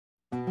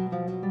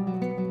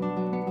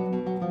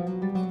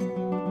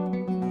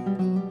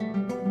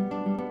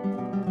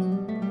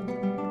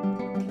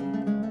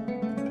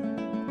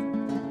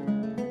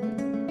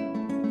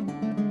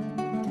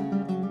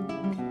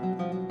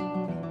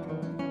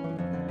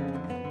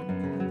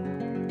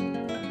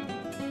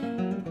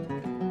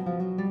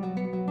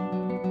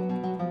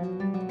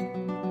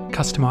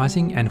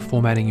and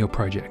formatting your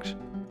project.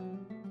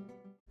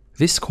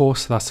 This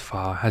course thus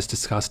far has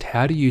discussed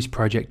how to use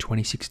Project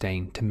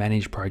 2016 to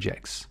manage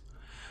projects.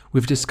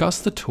 We've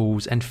discussed the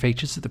tools and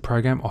features that the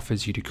program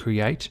offers you to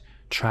create,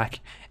 track,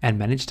 and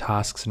manage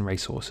tasks and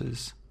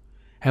resources.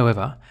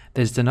 However,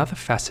 there's another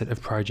facet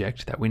of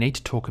Project that we need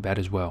to talk about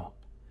as well.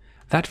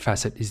 That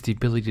facet is the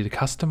ability to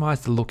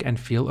customize the look and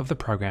feel of the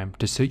program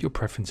to suit your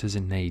preferences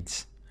and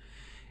needs.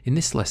 In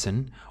this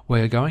lesson, we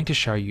are going to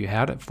show you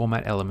how to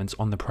format elements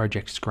on the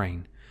project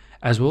screen,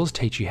 as well as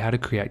teach you how to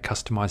create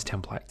customized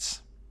templates.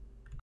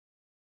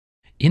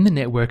 In the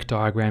Network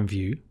Diagram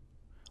view,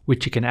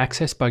 which you can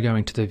access by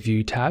going to the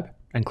View tab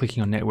and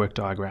clicking on Network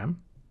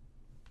Diagram,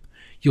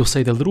 you'll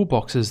see the little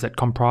boxes that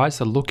comprise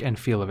the look and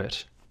feel of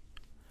it.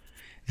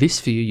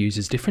 This view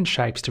uses different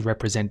shapes to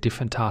represent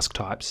different task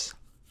types.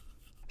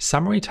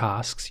 Summary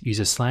tasks use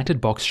a slanted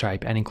box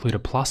shape and include a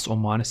plus or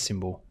minus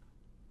symbol.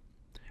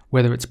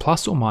 Whether it's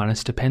plus or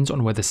minus depends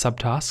on whether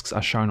subtasks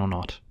are shown or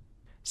not.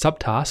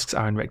 Subtasks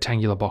are in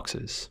rectangular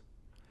boxes,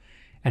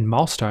 and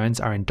milestones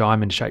are in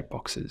diamond-shaped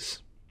boxes.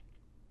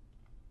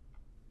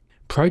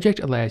 Project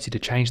allows you to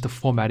change the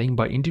formatting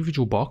by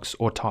individual box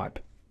or type.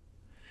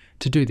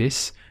 To do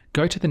this,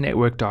 go to the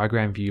Network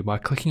Diagram view by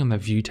clicking on the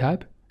View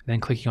tab, then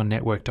clicking on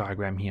Network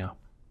Diagram here.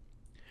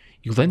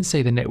 You'll then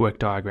see the network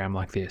diagram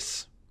like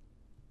this.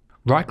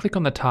 Right-click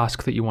on the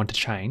task that you want to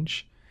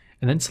change,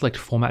 and then select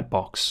Format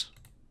Box.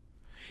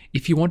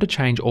 If you want to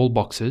change all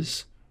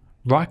boxes,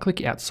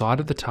 right-click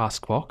outside of the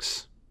task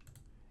box,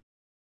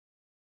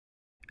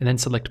 and then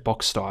select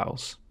Box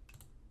Styles.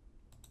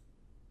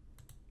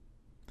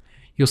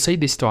 You'll see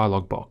this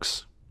dialog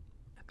box.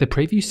 The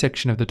preview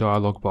section of the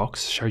dialog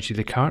box shows you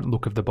the current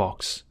look of the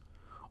box,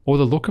 or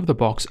the look of the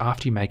box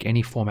after you make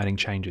any formatting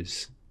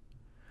changes.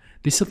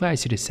 This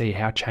allows you to see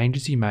how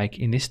changes you make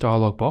in this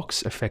dialog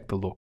box affect the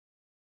look.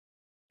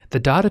 The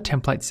Data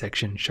Template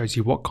section shows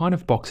you what kind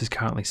of box is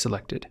currently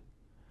selected.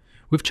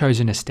 We've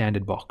chosen a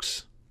standard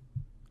box.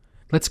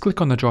 Let's click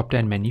on the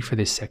drop-down menu for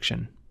this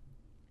section.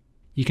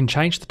 You can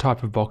change the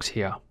type of box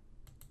here.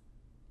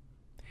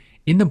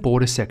 In the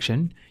border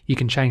section, you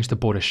can change the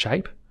border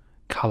shape,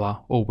 color,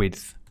 or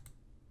width.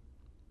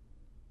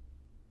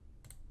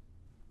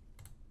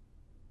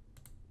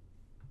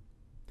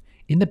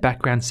 In the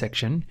background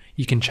section,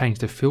 you can change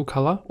the fill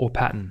color or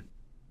pattern.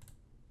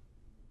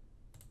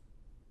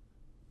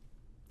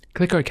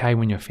 Click OK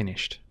when you're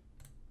finished.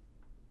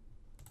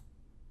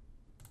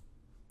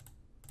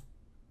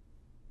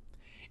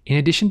 In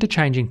addition to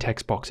changing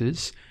text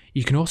boxes,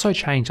 you can also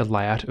change the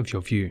layout of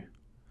your view.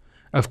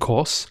 Of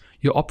course,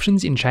 your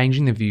options in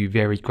changing the view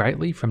vary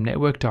greatly from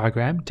Network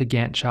Diagram to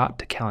Gantt chart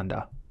to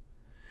Calendar.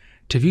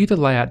 To view the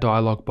layout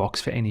dialog box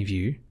for any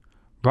view,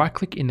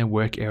 right-click in the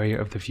work area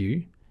of the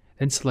view,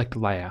 then select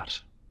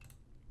Layout.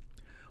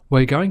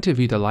 We're going to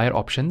view the layout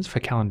options for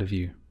Calendar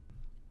view.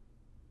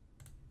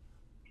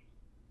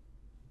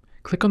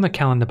 Click on the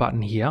Calendar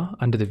button here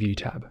under the View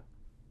tab.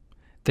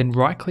 Then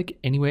right-click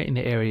anywhere in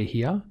the area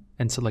here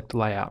and select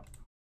Layout.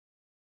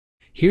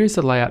 Here is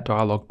the Layout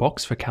dialog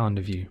box for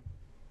Calendar view.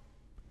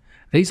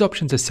 These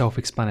options are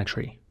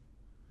self-explanatory.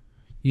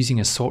 Using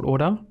a sort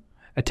order,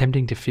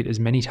 attempting to fit as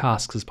many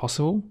tasks as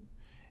possible,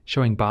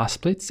 showing bar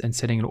splits and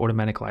setting an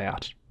automatic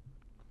layout.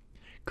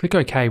 Click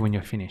OK when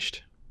you're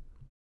finished.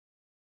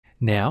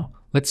 Now,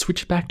 let's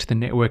switch back to the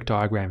Network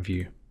Diagram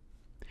view.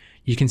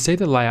 You can see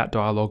the Layout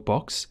dialog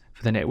box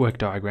for the Network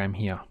Diagram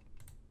here.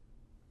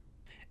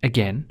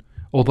 Again,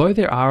 although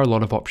there are a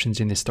lot of options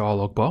in this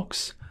dialog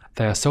box,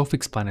 they are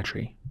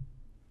self-explanatory.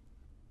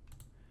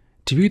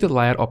 To view the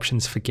layout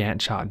options for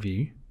Gantt chart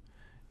view,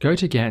 go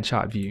to Gantt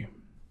chart view.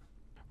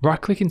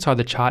 Right-click inside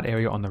the chart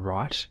area on the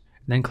right,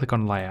 and then click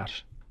on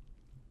Layout.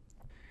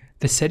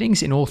 The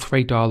settings in all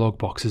three dialog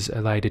boxes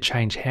allow you to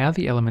change how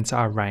the elements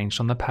are arranged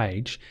on the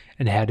page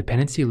and how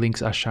dependency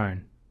links are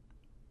shown.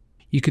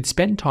 You could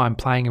spend time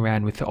playing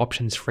around with the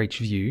options for each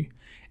view,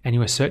 and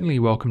you are certainly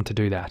welcome to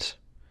do that.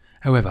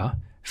 However,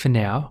 for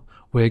now,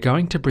 we're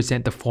going to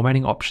present the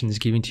formatting options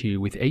given to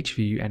you with each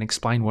view and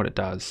explain what it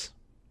does.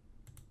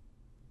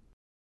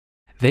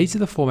 These are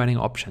the formatting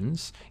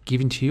options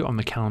given to you on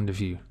the Calendar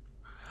view.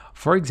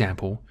 For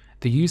example,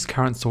 the Use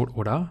Current Sort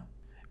Order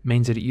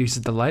means that it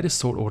uses the latest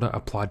sort order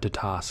applied to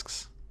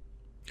tasks.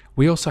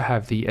 We also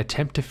have the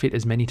Attempt to fit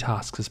as many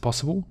tasks as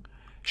possible,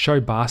 Show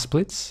bar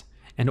splits,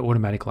 and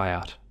Automatic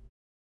Layout.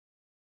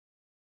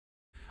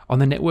 On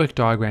the Network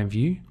Diagram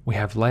view, we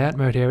have Layout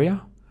Mode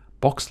area,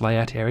 Box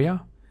Layout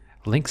area,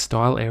 Link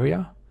Style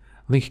area,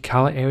 Link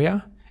Color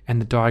area, and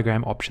the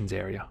Diagram Options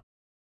area.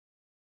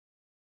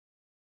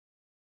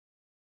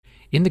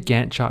 In the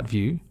Gantt chart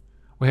view,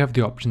 we have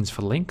the options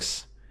for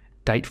links,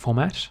 date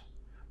format,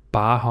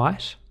 bar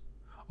height,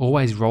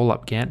 always roll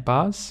up Gantt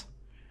bars,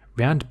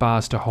 round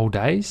bars to whole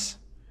days,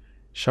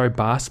 show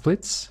bar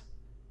splits,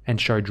 and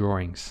show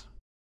drawings.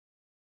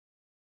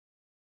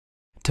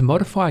 To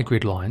modify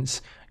grid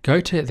lines,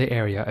 go to the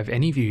area of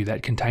any view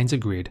that contains a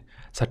grid,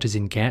 such as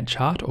in Gantt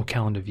chart or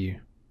calendar view.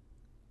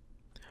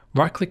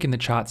 Right-click in the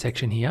chart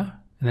section here,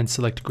 and then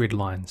select Grid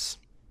Lines.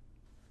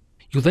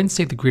 You'll then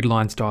see the Grid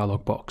Lines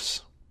dialog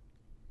box.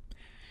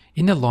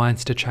 In the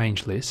Lines to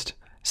Change list,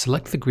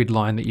 select the grid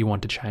line that you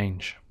want to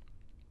change.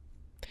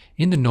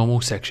 In the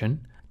Normal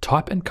section,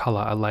 Type and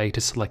Colour allow you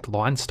to select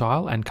line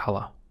style and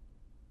colour.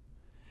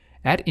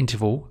 Add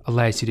Interval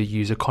allows you to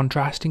use a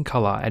contrasting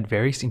colour at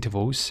various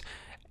intervals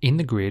in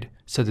the grid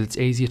so that it's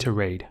easier to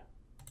read.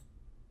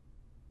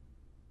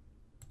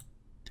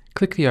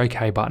 Click the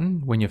OK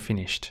button when you're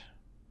finished.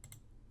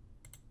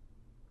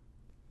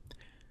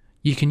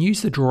 You can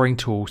use the drawing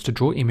tools to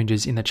draw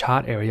images in the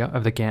chart area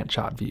of the Gantt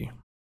chart view.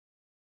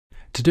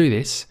 To do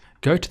this,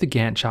 go to the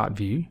Gantt chart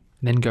view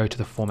and then go to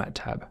the Format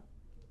tab.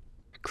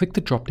 Click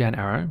the drop-down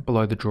arrow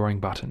below the drawing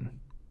button.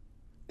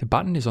 The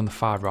button is on the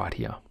far right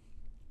here.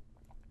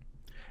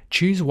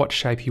 Choose what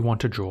shape you want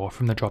to draw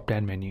from the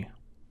drop-down menu.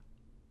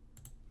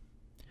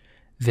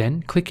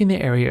 Then click in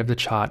the area of the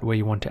chart where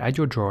you want to add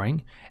your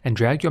drawing and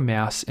drag your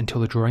mouse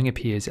until the drawing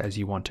appears as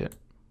you want it.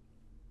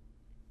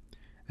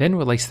 Then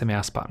release the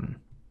mouse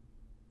button.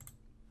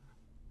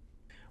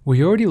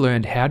 We already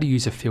learned how to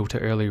use a filter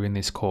earlier in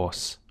this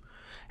course.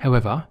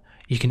 However,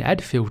 you can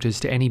add filters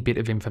to any bit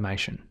of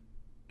information.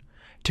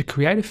 To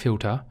create a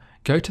filter,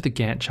 go to the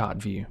Gantt chart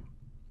view.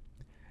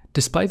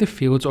 Display the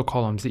fields or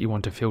columns that you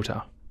want to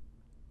filter.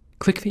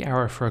 Click the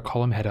arrow for a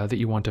column header that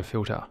you want to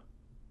filter.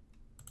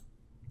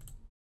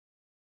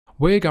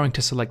 We're going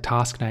to select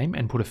task name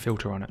and put a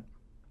filter on it.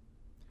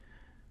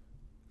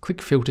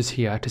 Click Filters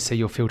here to see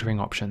your filtering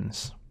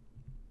options.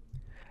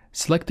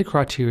 Select the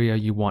criteria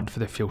you want for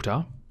the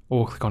filter,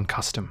 or click on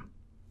Custom.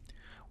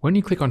 When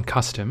you click on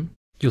Custom,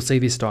 you'll see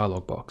this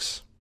dialog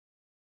box.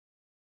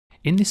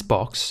 In this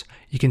box,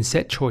 you can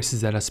set choices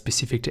that are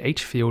specific to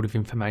each field of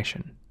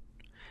information.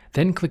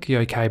 Then click the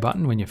OK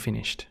button when you're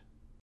finished.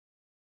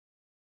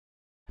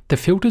 The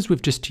filters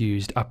we've just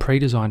used are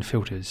pre-designed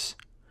filters.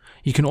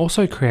 You can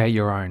also create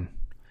your own.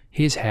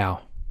 Here's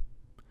how.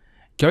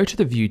 Go to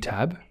the View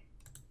tab,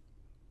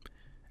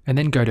 and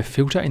then go to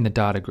Filter in the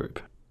Data group.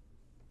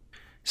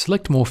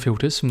 Select More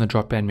Filters from the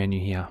drop-down menu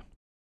here.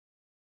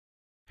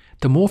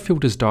 The More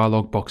Filters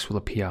dialog box will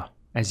appear,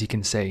 as you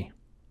can see.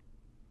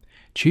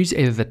 Choose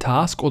either the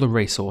task or the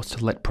resource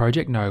to let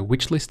Project know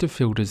which list of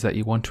filters that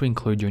you want to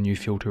include your new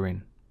filter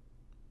in.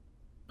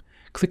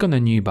 Click on the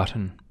New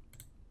button.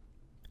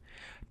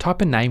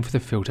 Type a name for the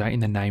filter in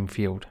the Name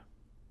field.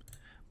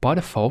 By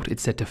default,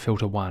 it's set to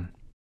Filter 1.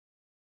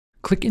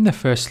 Click in the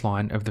first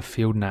line of the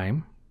field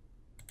name,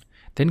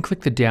 then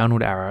click the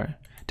downward arrow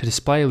to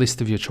display a list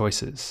of your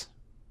choices.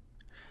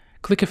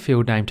 Click a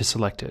field name to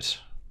select it.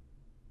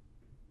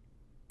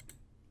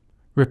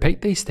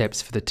 Repeat these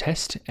steps for the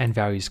Test and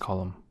Values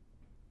column.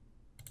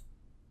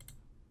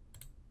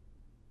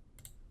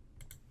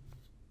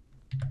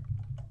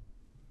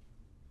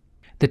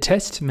 The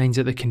test means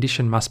that the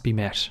condition must be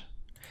met,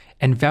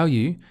 and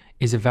value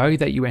is a value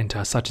that you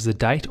enter such as a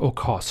date or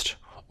cost,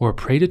 or a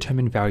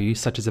predetermined value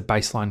such as a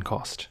baseline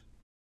cost.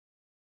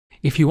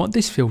 If you want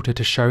this filter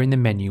to show in the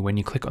menu when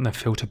you click on the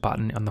Filter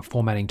button on the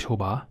Formatting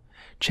toolbar,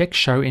 check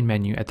Show in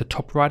Menu at the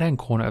top right-hand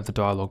corner of the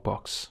dialog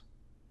box.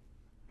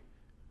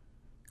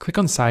 Click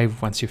on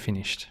Save once you're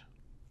finished.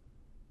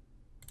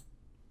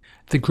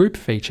 The Group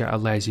feature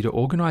allows you to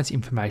organise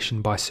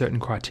information by certain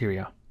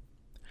criteria.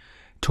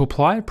 To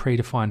apply a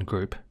predefined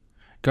group,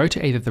 go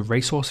to either the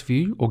Resource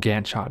view or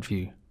Gantt chart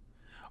view.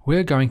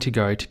 We're going to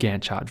go to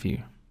Gantt chart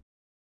view.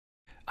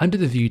 Under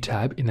the View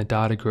tab in the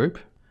Data group,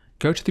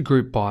 go to the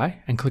Group By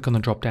and click on the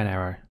drop-down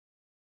arrow.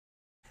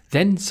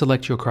 Then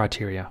select your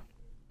criteria.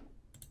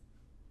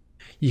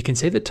 You can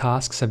see that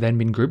tasks have then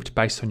been grouped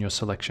based on your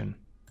selection.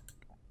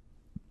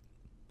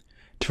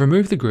 To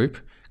remove the group,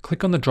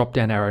 click on the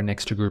drop-down arrow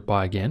next to Group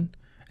By again,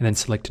 and then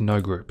select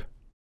No Group.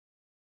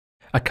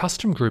 A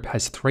custom group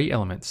has 3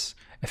 elements: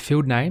 a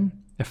field name,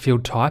 a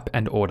field type,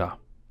 and order.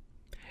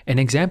 An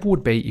example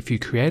would be if you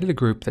created a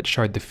group that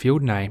showed the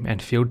field name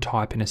and field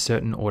type in a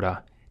certain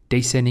order,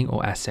 descending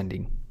or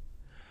ascending.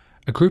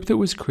 A group that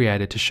was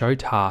created to show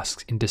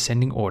tasks in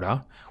descending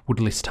order would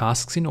list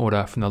tasks in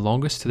order from the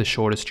longest to the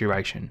shortest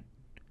duration.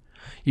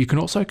 You can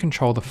also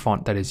control the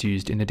font that is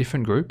used in the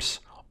different groups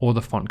or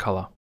the font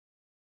color.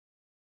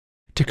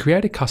 To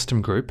create a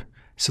custom group,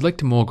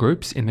 select More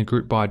Groups in the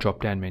Group By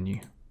drop-down menu.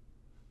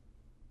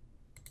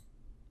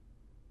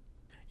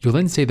 You'll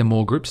then see the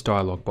More Groups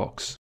dialog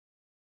box.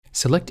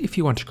 Select if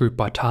you want to group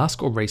by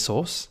task or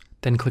resource,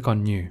 then click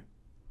on New.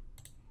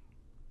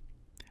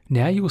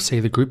 Now you will see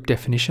the Group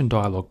Definition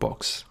dialog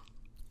box.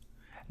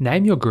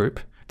 Name your group,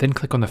 then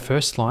click on the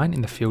first line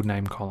in the Field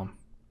Name column.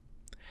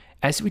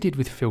 As we did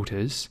with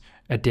filters,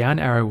 a down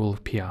arrow will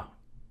appear.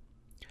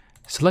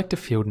 Select a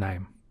field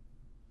name.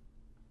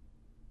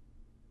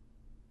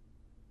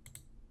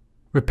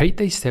 Repeat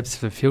these steps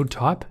for the field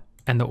type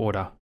and the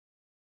order.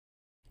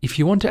 If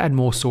you want to add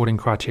more sorting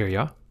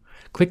criteria,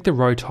 click the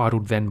row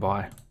titled Then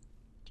By.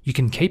 You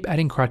can keep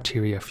adding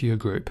criteria for your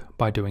group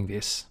by doing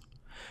this.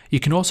 You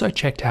can also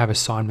check to have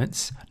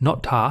assignments,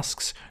 not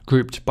tasks,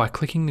 grouped by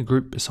clicking the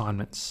Group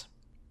Assignments.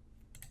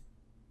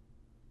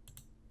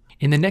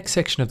 In the next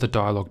section of the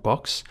dialog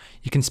box,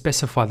 you can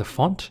specify the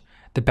font,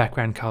 the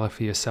background color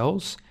for your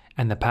cells,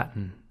 and the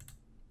pattern.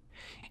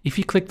 If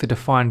you click the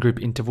Define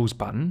Group Intervals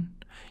button,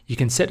 you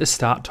can set a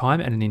start time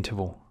and an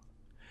interval.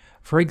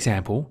 For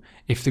example,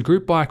 if the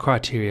group by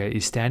criteria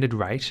is standard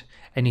rate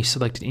and you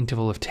select an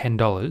interval of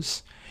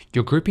 $10,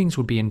 your groupings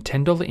would be in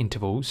 $10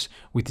 intervals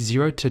with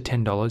 $0 to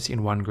 $10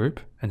 in one group,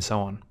 and so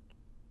on.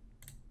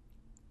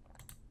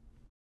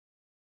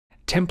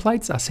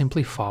 Templates are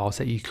simply files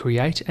that you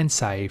create and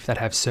save that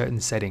have certain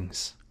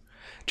settings.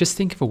 Just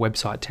think of a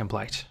website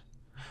template.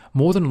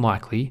 More than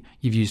likely,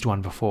 you've used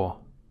one before.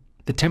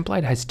 The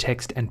template has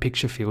text and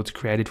picture fields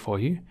created for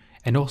you,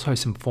 and also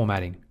some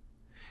formatting.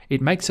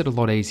 It makes it a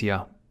lot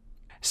easier.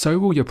 So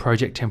will your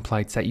project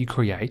templates that you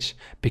create,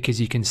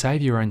 because you can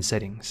save your own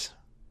settings.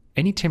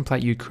 Any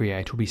template you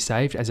create will be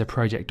saved as a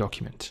project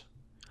document.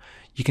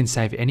 You can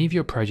save any of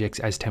your projects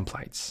as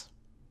templates.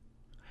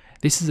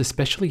 This is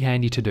especially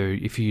handy to do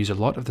if you use a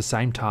lot of the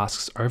same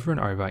tasks over and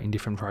over in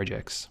different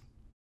projects.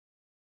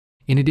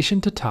 In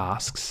addition to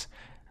tasks,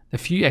 a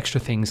few extra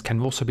things can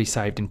also be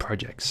saved in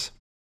projects.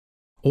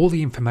 All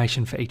the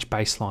information for each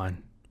baseline,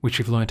 which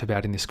we've learnt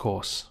about in this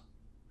course.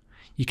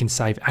 You can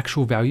save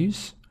actual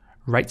values,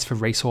 rates for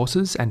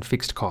resources, and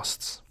fixed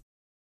costs.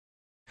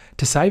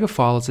 To save a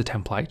file as a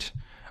template,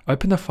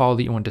 open the file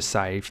that you want to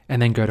save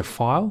and then go to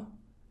File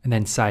and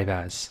then Save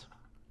As.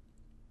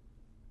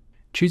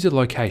 Choose a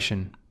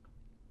location.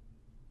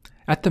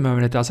 At the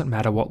moment, it doesn't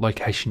matter what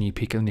location you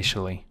pick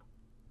initially.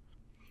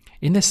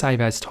 In the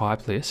Save As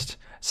type list,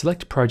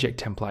 select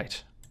Project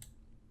Template.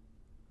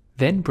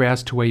 Then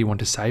browse to where you want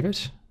to save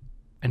it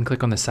and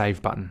click on the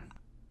Save button.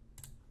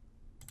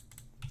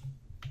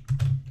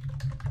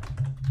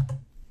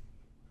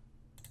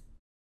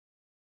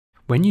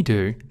 When you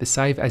do, the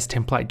Save As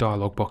Template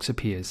dialog box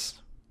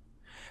appears.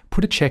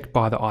 Put a check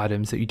by the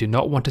items that you do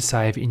not want to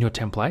save in your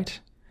template,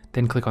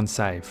 then click on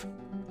Save.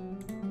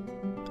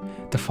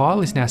 The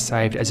file is now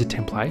saved as a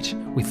template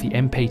with the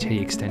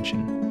MPT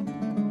extension.